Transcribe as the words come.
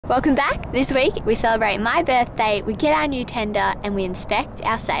Welcome back. This week we celebrate my birthday, we get our new tender and we inspect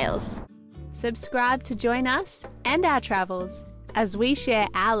our sails. Subscribe to join us and our travels as we share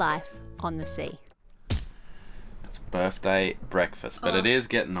our life on the sea. It's birthday breakfast, but it is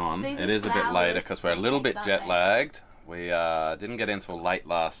getting on. It is a bit later because we're a little bit jet lagged. We didn't get in till late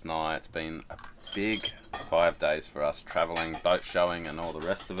last night. It's been a big 5 days for us, travelling, boat showing and all the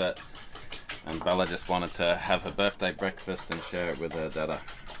rest of it. And Bella just wanted to have her birthday breakfast and share it with her dada.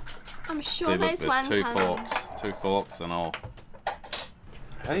 I'm sure there's one two forks and all.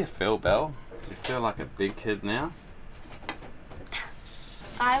 How do you feel, Belle? Do you feel like a big kid now?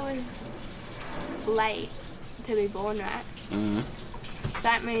 I was late to be born, right? Mm-hmm.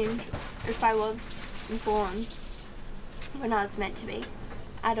 That means if I was born when I was meant to be,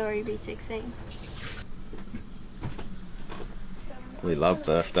 I'd already be 16. We love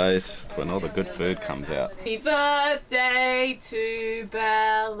birthdays. It's when all the good food comes out. Happy birthday to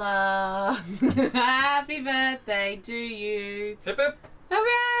Bella. Happy birthday to you. Hip hip. Hooray!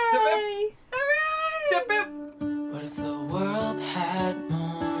 Hip hip. Hooray! Hip hip. What if the world had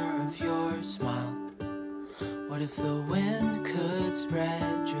more of your smile? What if the wind could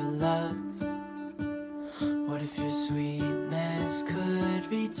spread your love? What if your sweetness could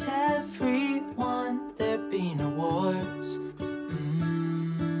reach everyone? There'd be no wars.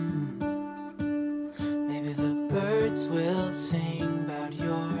 Maybe the birds will sing about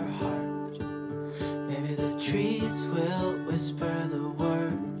your heart. Maybe the trees will whisper the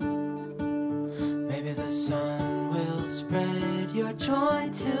word. Maybe the sun will spread your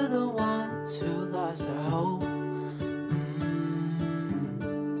joy to the ones who lost their hope.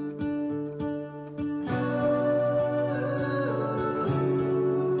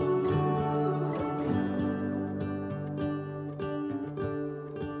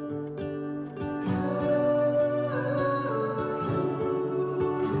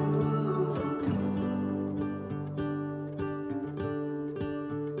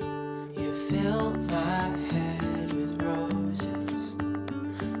 Fill my head with roses.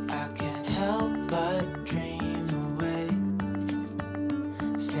 I can't help but dream away.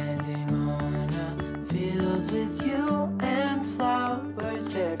 Standing on a field with you and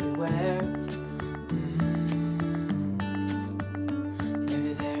flowers everywhere.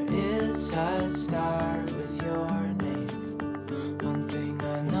 Maybe there is a star with your name. One thing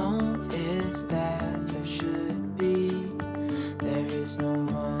I know is that there should be. There is no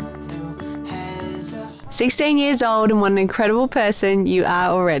one 16 years old and what an incredible person you are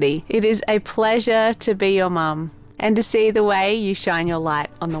already. It is a pleasure to be your mum and to see the way you shine your light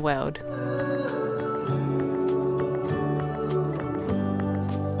on the world.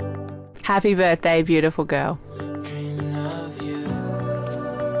 Happy birthday, beautiful girl. dreaming of you.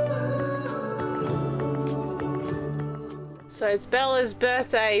 So it's Bella's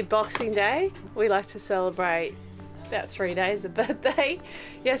birthday, Boxing Day. We like to celebrate about 3 days of birthday.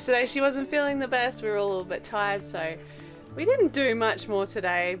 Yesterday she wasn't feeling the best, we were all a little bit tired, so we didn't do much more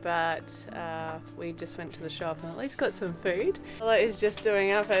today, but we just went to the shop and at least got some food. Bella is just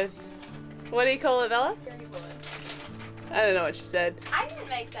doing up a, what do you call it, Bella? I don't know what she said. I didn't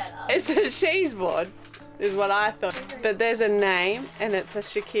make that up. It's a cheese board, is what I thought. But there's a name and it's a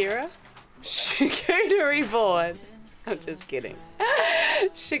charcuterie board. I'm just kidding.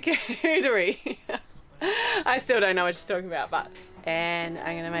 Charcuterie. I still don't know what she's talking about, but. And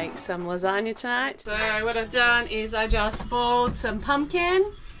I'm gonna make some lasagna tonight. So what I've done is I just boiled some pumpkin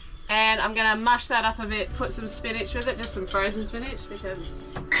and I'm gonna mush that up a bit, put some spinach with it, just some frozen spinach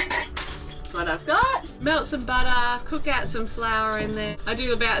because that's what I've got. Melt some butter, cook out some flour in there. I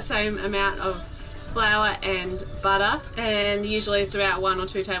do about the same amount of flour and butter, and usually it's about 1 or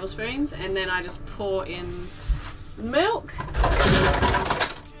 2 tablespoons, and then I just pour in milk.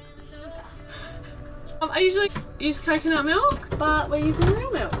 I usually use coconut milk, but we're using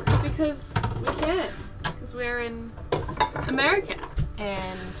real milk because we can, because we're in America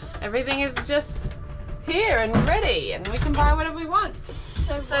and everything is just here and ready and we can buy whatever we want.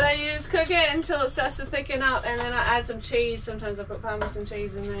 So then you just cook it until it starts to thicken up, and then I add some cheese. Sometimes I put Parmesan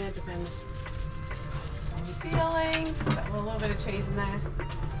cheese in there, depends on your feeling. Put a little bit of cheese in there.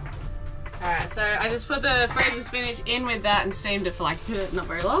 Alright, so I just put the frozen spinach in with that and steamed it for like not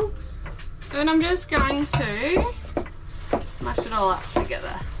very long. Then I'm just going to mash it all up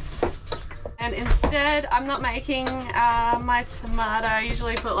together. And instead, I'm not making my tomato. I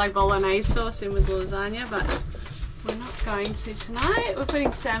usually put like bolognese sauce in with the lasagna, but we're not going to tonight. We're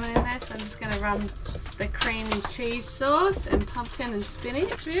putting salmon in there, so I'm just going to run the creamy cheese sauce and pumpkin and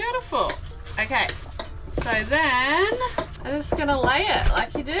spinach. Beautiful. Okay, so then I'm just going to lay it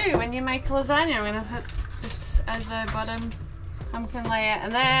like you do when you make lasagna. I'm going to put this as a bottom pumpkin layer,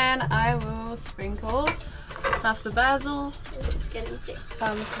 and then I will sprinkle half the basil, It's getting thick.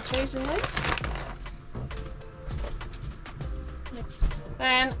 some cheese in there.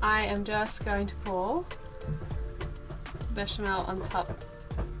 Then I am just going to pour bechamel on top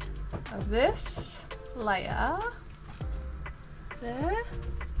of this layer. There.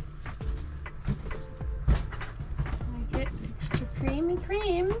 Make it extra creamy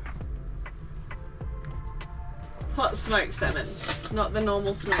cream. Hot smoked salmon, not the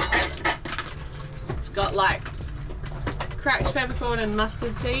normal smoked salmon. It's got like cracked peppercorn and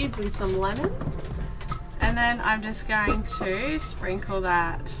mustard seeds and some lemon. And then I'm just going to sprinkle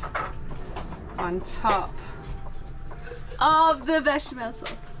that on top of the bechamel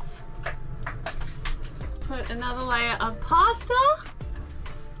sauce. Put another layer of pasta.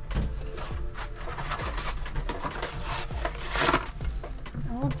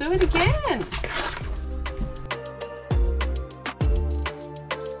 And we'll do it again.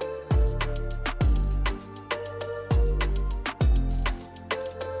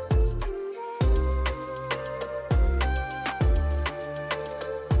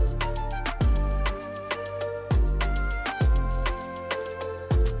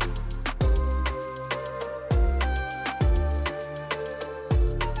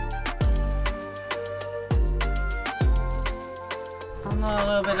 A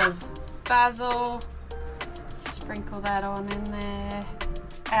little bit of basil, sprinkle that on in there.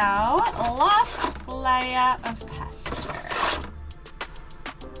 It's our last layer of pasta.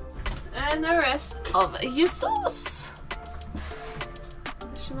 And the rest of your sauce.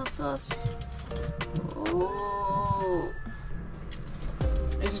 Bechamel sauce. Ooh.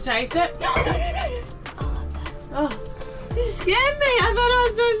 Did you taste it? No. Oh, you scared me. I thought I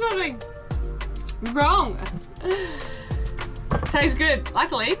was doing something wrong. Tastes good,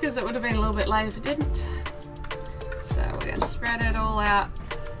 luckily, because it would have been a little bit late if it didn't. So we're going to spread it all out,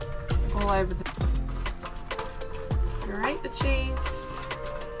 all over the... Grate the cheese.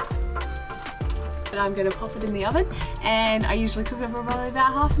 And I'm going to pop it in the oven, and I usually cook it for probably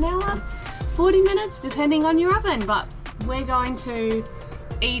about half an hour, 40 minutes, depending on your oven, but we're going to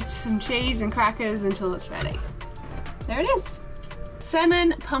eat some cheese and crackers until it's ready. There it is.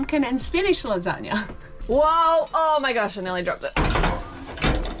 Salmon, pumpkin and spinach lasagna. Whoa! Oh my gosh, I nearly dropped it.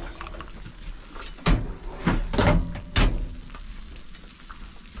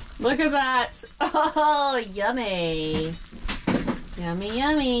 Look at that! Oh, yummy! Yummy,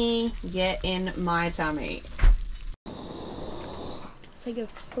 yummy! Get in my tummy. It's like a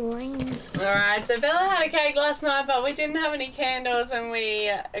flame. Alright, so Bella had a cake last night, but we didn't have any candles and we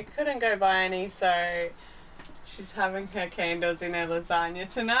couldn't go buy any, so she's having her candles in her lasagna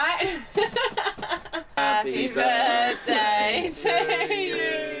tonight. Happy birthday to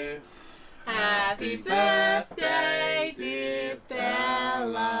you. Happy birthday, dear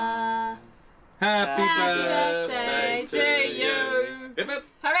Bella. Happy birthday to you. Hip hip.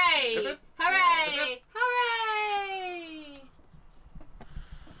 Hooray! Hip hip. Hooray! Hooray!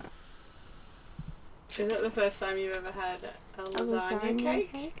 Is that the first time you've ever had a lasagna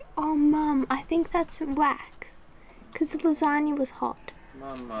cake? Oh, Mum, I think that's wax. Because the lasagna was hot.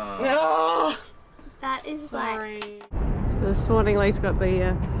 Mama. Oh, That is sorry. like... So this morning Lee's got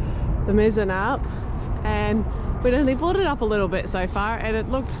the mizzen up, and we'd only brought it up a little bit so far, and it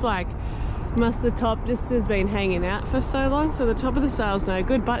looks like the top just has been hanging out for so long, so the top of the sail's no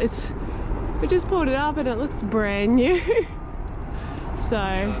good, but we just pulled it up and it looks brand new.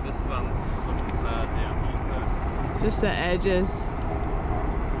 So This one's looking sad down here too. just the edges.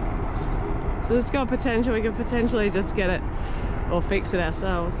 So it's got potential, we could potentially just get it or fix it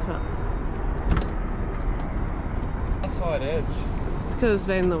ourselves, but Outside edge. it's because it's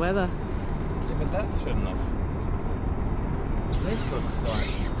been the weather. Yeah, but that shouldn't have. This looks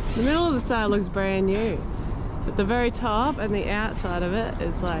like... The middle of the sail looks brand new, but the very top and the outside of it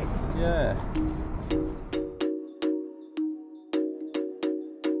is like... Yeah.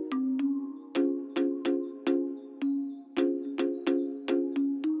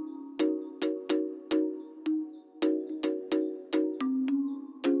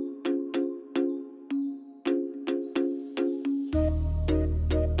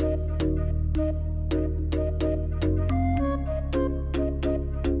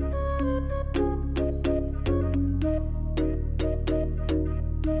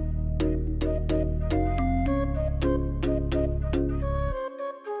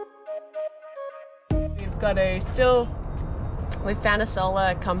 We've found a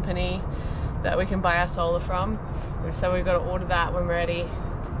solar company that we can buy our solar from, so we've got to order that when we're ready,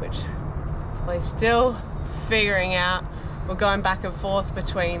 which we're still figuring out. We're going back and forth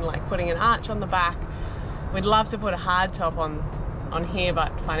between like putting an arch on the back. We'd love to put a hard top on on here,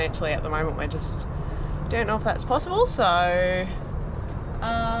 but financially at the moment we just don't know if that's possible, so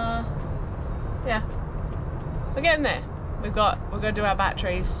yeah, we're getting there. We've got to do our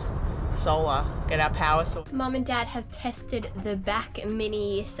batteries, solar, get our power sorted. Mum and Dad have tested the back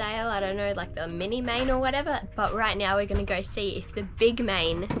mini sail, I don't know, like the mini main or whatever, but right now we're gonna go see if the big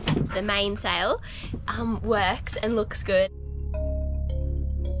main, the main sail, works and looks good.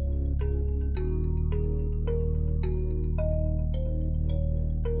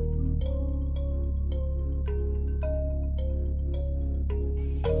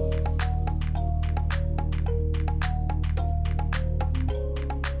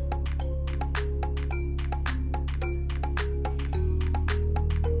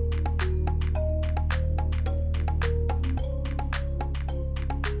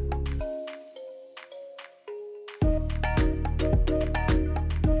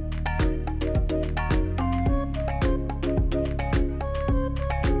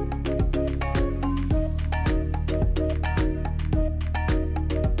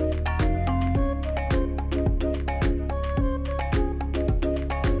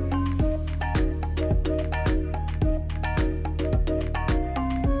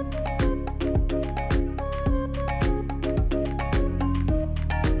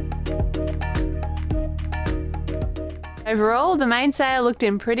 Overall, the mainsail looked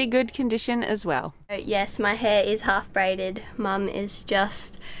in pretty good condition as well. Yes, my hair is half braided. Mum is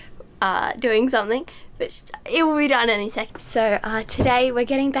just doing something, but it will be done any second. So today we're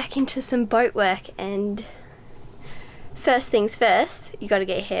getting back into some boat work, and first things first, you got to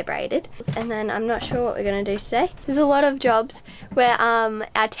get your hair braided. And then I'm not sure what we're going to do today. There's a lot of jobs where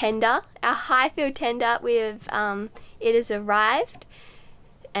our tender, our Highfield tender, it has arrived.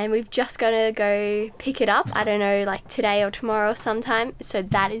 And we've just got to go pick it up, I don't know, like today or tomorrow sometime. So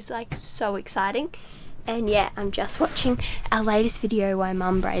that is like so exciting. And yeah, I'm just watching our latest video where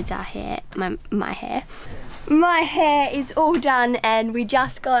Mum braids our hair, my hair. My hair is all done, and we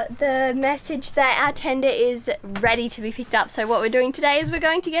just got the message that our tender is ready to be picked up. So what we're doing today is we're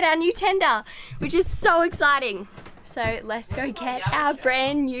going to get our new tender, which is so exciting. So let's go get our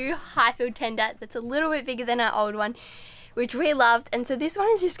brand new Highfield tender that's a little bit bigger than our old one, which we loved. And so this one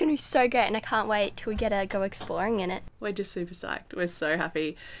is just going to be so great, and I can't wait till we get to go exploring in it. We're just super psyched. We're so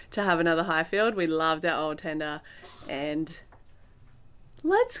happy to have another Highfield. We loved our old tender, and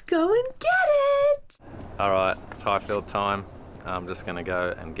let's go and get it! Alright, it's Highfield time. I'm just going to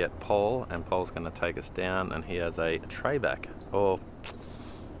go and get Paul, and Paul's going to take us down, and he has a tray back, or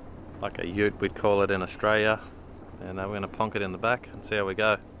like a ute we'd call it in Australia, and we're going to plonk it in the back and see how we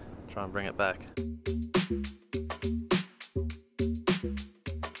go. Try and bring it back.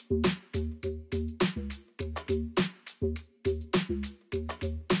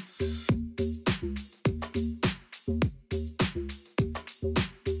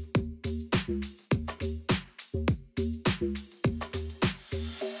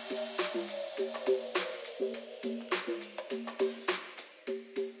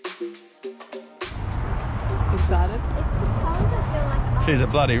 Excited? She's a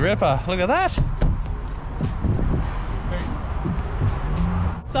bloody ripper. Look at that.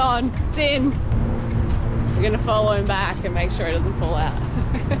 It's on. It's in. We're going to follow him back and make sure it doesn't fall out.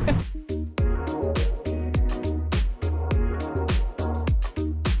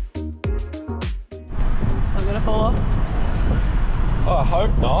 I'm going to fall off. Oh, I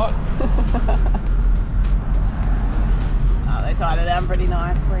hope not. Oh, they tied it down pretty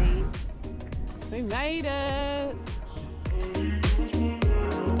nicely. We made it!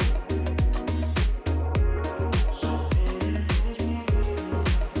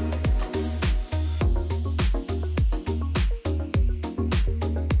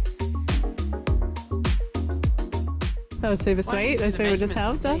 That was super sweet. Those people just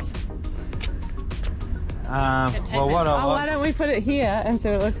helped us. Well, why don't we put it here and see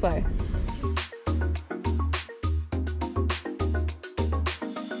what it looks like?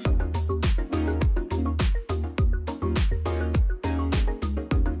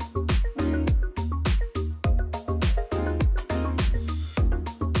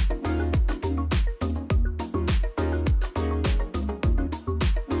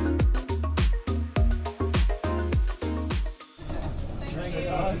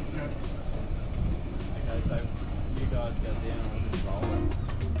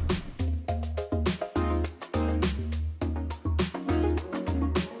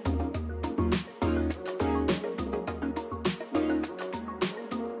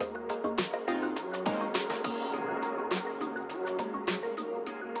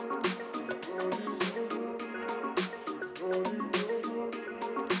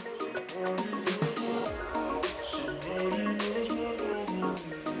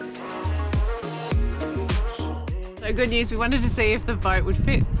 So good news, we wanted to see if the boat would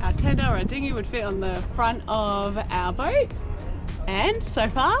fit, our tender or our dinghy would fit on the front of our boat. And so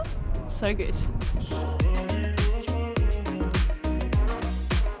far, so good.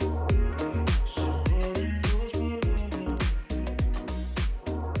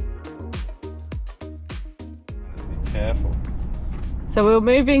 Careful. So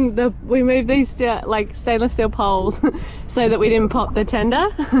we moved these like stainless steel poles so that we didn't pop the tender.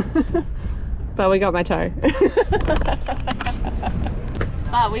 But we got my toe.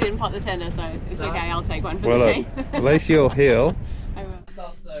 But we didn't pop the tender, so it's okay, I'll take one for the team. At least you'll heal. I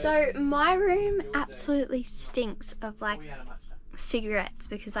will. So my room absolutely stinks of like cigarettes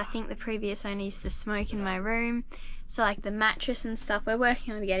because I think the previous owner used to smoke in my room. So like the mattress and stuff, we're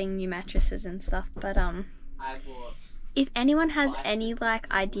working on getting new mattresses and stuff, but if anyone has any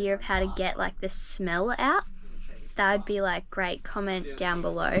like idea of how to get like the smell out, that would be like great. Comment down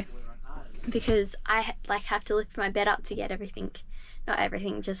below, because I like have to lift my bed up to get everything. Not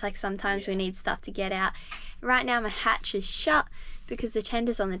everything, just like sometimes we need stuff to get out. Right now my hatch is shut because the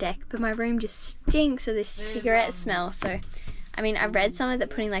tender's on the deck, but my room just stinks of this cigarette smell. So I mean, I read somewhere that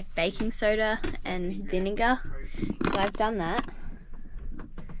putting like baking soda and vinegar, so I've done that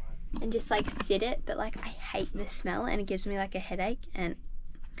and just like sit it, but like I hate the smell and it gives me like a headache. And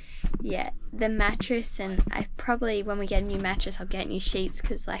yeah, the mattress, and I probably, when we get a new mattress, I'll get new sheets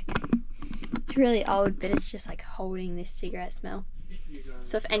because like it's really old, but it's just like holding this cigarette smell.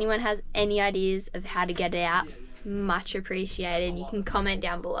 So if anyone has any ideas of how to get it out, much appreciated. You can comment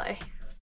down below.